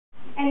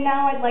And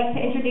now I'd like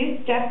to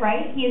introduce Jeff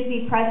Wright. He is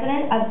the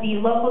president of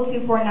the Local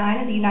 249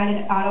 of the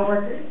United Auto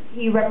Workers.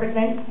 He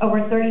represents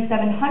over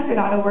 3,700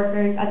 auto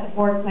workers at the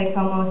Ford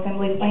Claycomo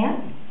Assembly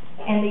Plant.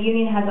 And the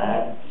union has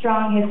a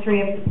strong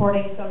history of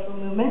supporting social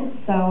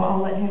movements, so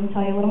I'll let him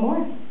tell you a little more.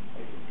 Thank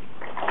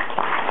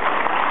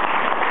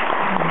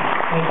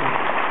you.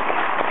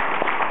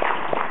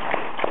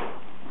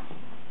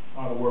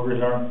 Auto workers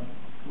aren't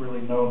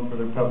really known for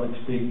their public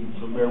speaking,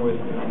 so bear with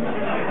me.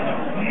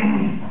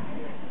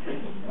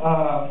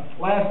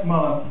 Last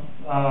month,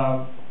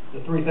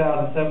 the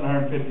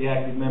 3,750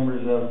 active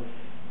members of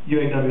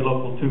UAW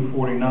Local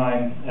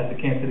 249 at the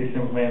Kansas City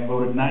Assembly Plant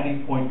voted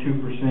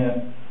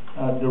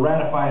 90.2% to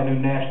ratify a new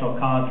national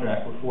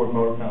contract with Ford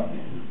Motor Company.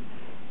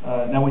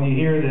 Now, when you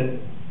hear that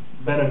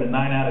better than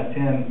 9 out of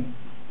 10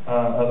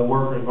 of the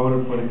workers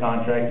voted for the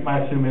contract, you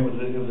might assume it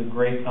was a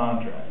great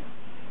contract.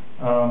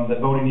 That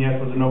voting yes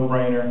was a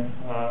no-brainer.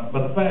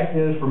 But the fact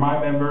is, for my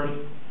members,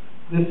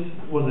 this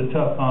was a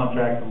tough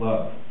contract to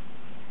love.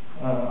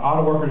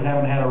 Auto workers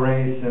haven't had a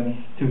raise since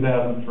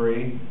 2003.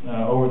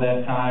 Over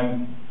that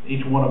time,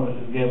 each one of us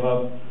has given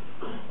up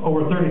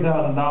over $30,000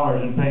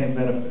 in pay and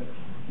benefits.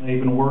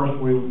 Even worse,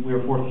 we were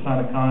forced to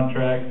sign a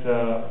contract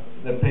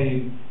that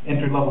paid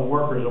entry-level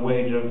workers a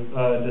wage of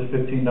just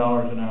 $15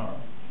 an hour.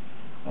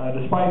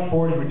 Despite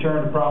Ford's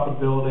return to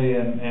profitability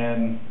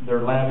and their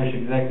lavish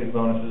executive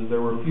bonuses,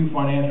 there were few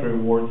financial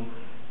rewards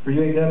for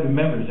UAW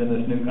members in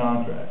this new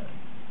contract.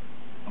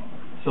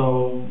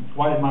 So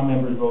why did my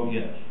members vote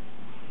yes?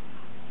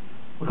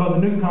 Because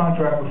the new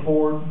contract with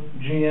Ford,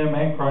 GM,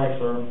 and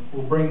Chrysler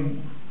will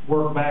bring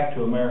work back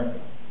to America.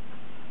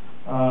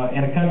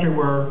 In a country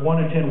where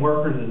 1 in 10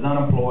 workers is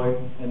unemployed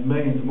and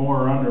millions more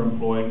are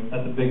underemployed,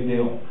 that's a big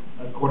deal.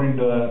 According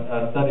to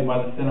a study by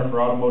the Center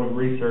for Automotive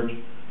Research,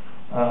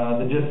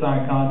 the just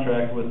signed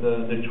contract with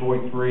the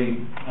Detroit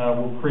 3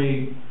 will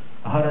create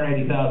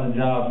 180,000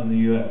 jobs in the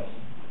U.S.,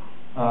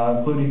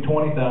 including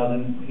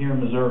 20,000 here in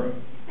Missouri.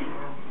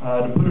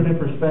 To put it in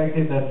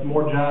perspective, that's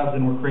more jobs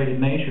than were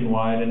created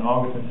nationwide in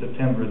August and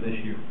September of this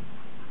year.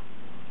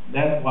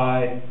 That's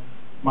why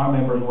my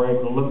members were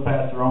able to look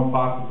past their own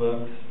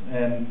pocketbooks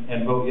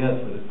and vote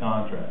yes for this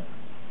contract.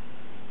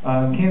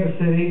 In Kansas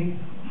City,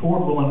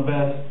 Ford will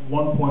invest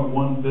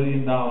 $1.1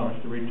 billion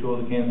to retool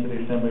the Kansas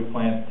City Assembly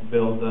Plant to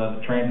build the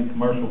transit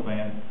commercial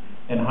van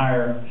and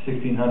hire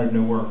 1,600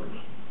 new workers.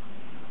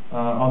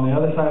 On the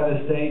other side of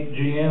the state,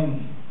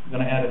 GM's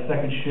going to add a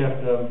second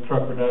shift of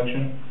truck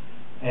production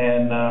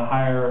and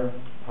hire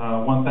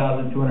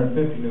 1,250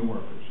 new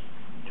workers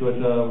to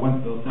its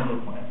Winsville Assembly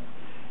Plant.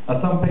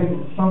 Now,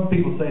 some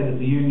people say that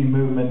the union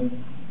movement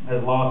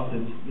has lost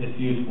its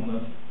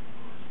usefulness.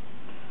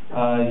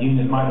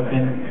 Unions might have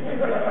been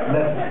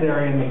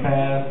necessary in the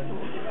past,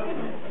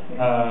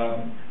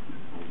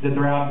 that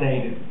they're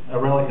outdated, a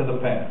relic of the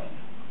past.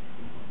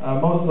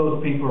 Most of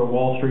those people are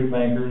Wall Street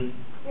bankers,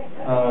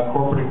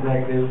 corporate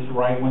executives,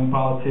 right-wing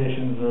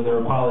politicians, or they're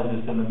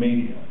apologists in the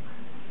media.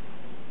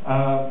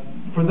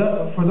 For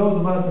those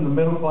of us in the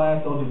middle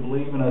class, those who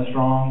believe in a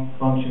strong,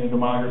 functioning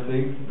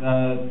democracy,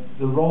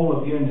 the role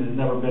of unions has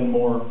never been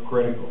more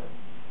critical.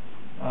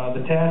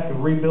 The task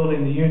of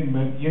rebuilding the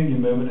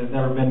union movement has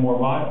never been more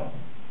vital.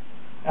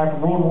 After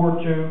World War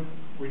II,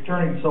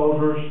 returning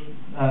soldiers,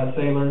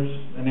 sailors,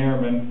 and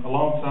airmen,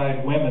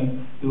 alongside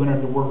women who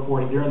entered the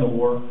workforce during the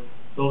war,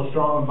 built a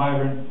strong and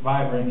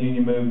vibrant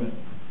union movement.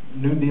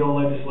 New Deal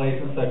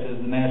legislation, such as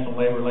the National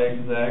Labor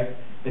Relations Act,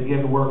 that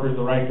give the workers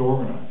the right to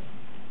organize.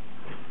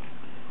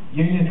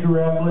 Unions grew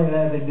rapidly, and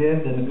as they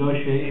did, they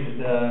negotiated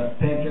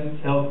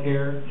pensions, health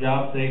care,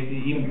 job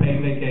safety, even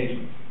paid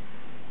vacations.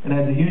 And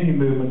as the union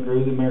movement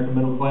grew, the American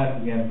middle class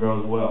began to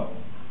grow as well.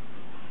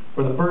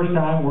 For the first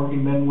time,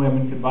 working men and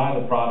women could buy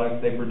the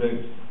products they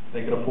produced.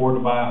 They could afford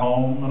to buy a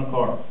home and a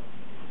car.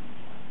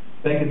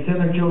 They could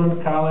send their children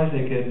to college.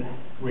 They could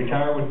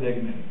retire with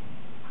dignity.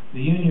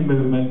 The union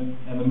movement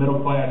and the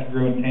middle class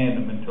grew in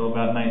tandem until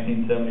about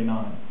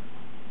 1979.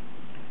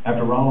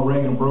 After Ronald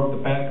Reagan broke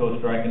the PATCO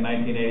strike in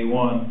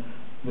 1981,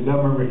 the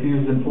government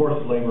refused to enforce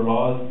the labor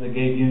laws that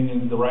gave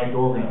unions the right to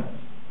organize.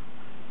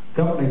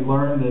 Companies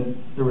learned that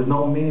there was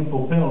no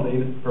meaningful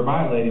penalty for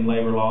violating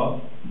labor laws.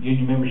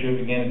 Union membership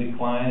began to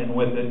decline, and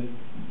with it,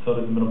 so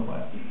did the middle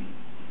class.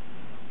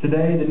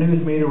 Today, the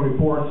news media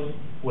reports,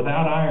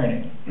 without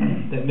irony,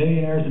 that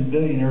millionaires and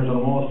billionaires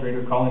on Wall Street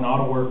are calling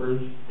auto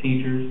workers,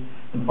 teachers,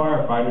 and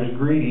firefighters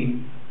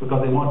greedy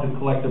because they want to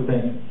collect their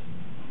pensions.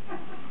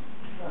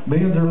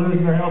 Millions are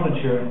losing their health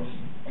insurance.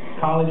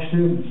 College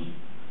students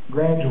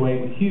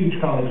graduate with huge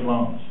college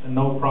loans and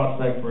no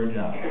prospect for a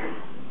job.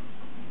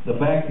 The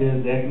fact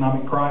is, the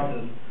economic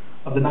crisis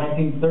of the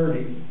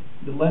 1930s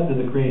that led to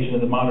the creation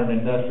of the modern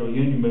industrial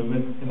union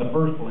movement in the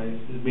first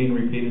place is being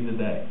repeated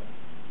today.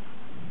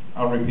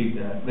 I'll repeat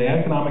that. The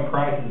economic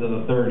crisis of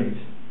the 30s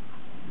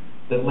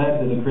that led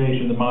to the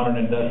creation of the modern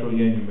industrial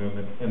union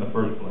movement in the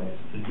first place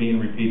is being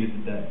repeated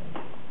today.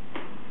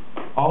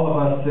 All of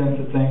us sense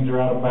that things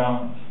are out of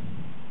balance.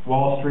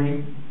 Wall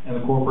Street and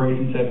the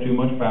corporations have too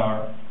much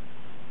power.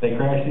 They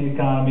crash the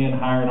economy and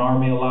hire an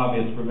army of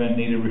lobbyists to prevent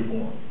needed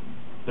reform.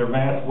 Their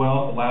vast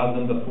wealth allows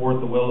them to thwart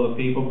the will of the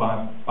people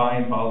by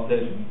buying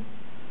politicians.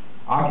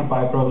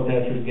 Occupy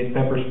protesters get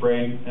pepper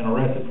sprayed and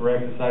arrested for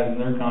exercising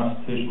their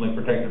constitutionally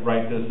protected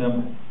right to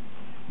assemble.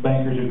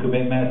 Bankers who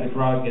commit massive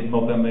fraud get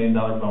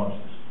multi-million-dollar bonuses.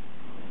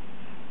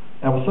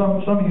 Now,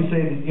 some of you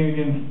say that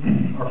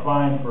unions are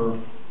fine for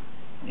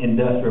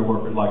industrial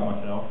workers like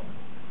myself,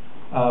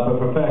 but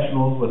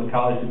professionals with a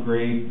college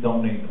degree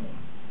don't need them.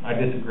 I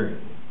disagree.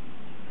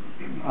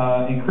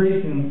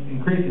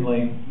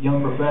 Increasingly,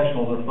 young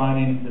professionals are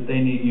finding that they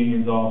need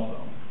unions also.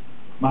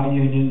 My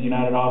union,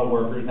 United Auto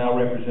Workers, now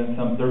represents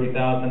some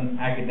 30,000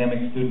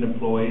 academic student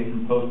employees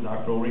and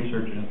postdoctoral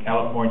researchers in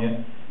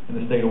California and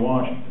the state of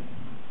Washington.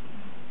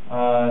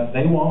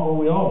 They want what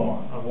we all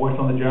want: a voice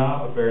on the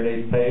job, a fair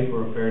day's pay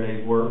for a fair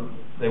day's work.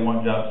 They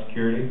want job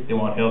security, they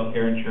want health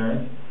care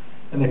insurance,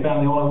 and they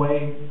found the only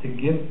way to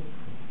get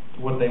to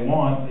what they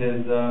want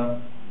is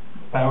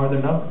power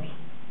their numbers.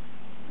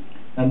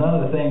 Now, none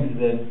of the things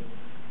that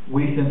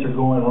we sense are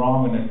going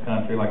wrong in this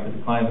country, like the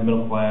decline of the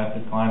middle class,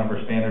 the decline of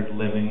our standards of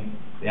living,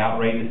 the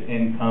outrageous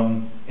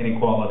income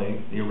inequality,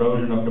 the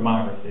erosion of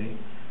democracy,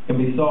 can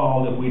be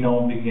solved if we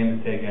don't begin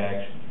to take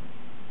action.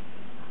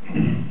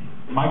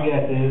 My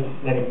guess is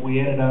that if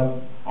we added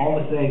up all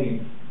the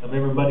savings of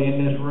everybody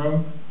in this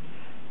room,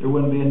 there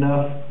wouldn't be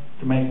enough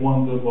to make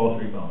one good Wall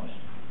Street bonus.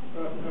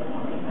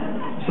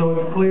 So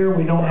it's clear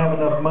we don't have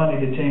enough money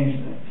to change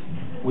things.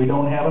 We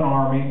don't have an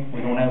army, we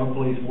don't have a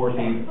police force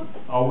either.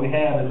 All we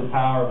have is the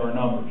power of our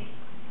numbers.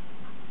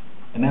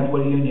 And that's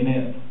what a union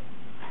is.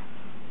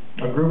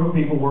 A group of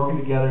people working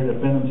together to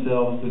defend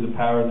themselves through the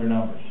power of their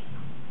numbers.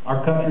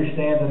 Our country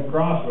stands at a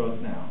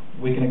crossroads now.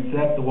 We can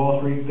accept the Wall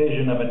Street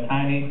vision of a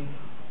tiny,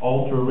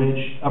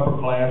 ultra-rich upper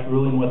class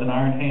ruling with an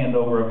iron hand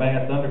over a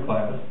vast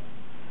underclass.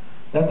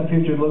 That's a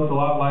future that looks a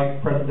lot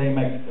like present-day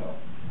Mexico,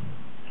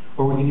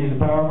 where we can use the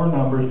power of our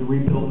numbers to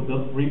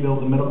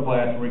rebuild the middle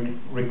class and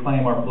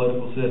reclaim our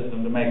political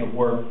system to make it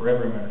work for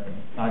every American,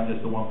 not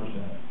just the 1%.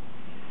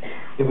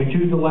 If we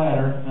choose the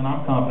latter, and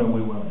I'm confident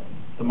we will,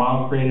 the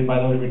model created by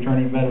those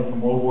returning veterans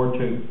from World War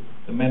II,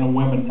 the men and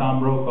women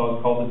Tom Brokaw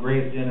has called the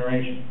greatest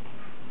generation,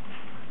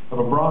 of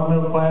a broad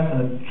middle class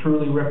and a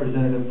truly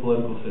representative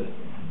political system.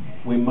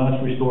 We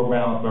must restore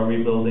balance by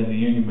rebuilding the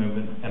union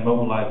movement and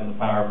mobilizing the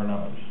power of our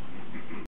numbers.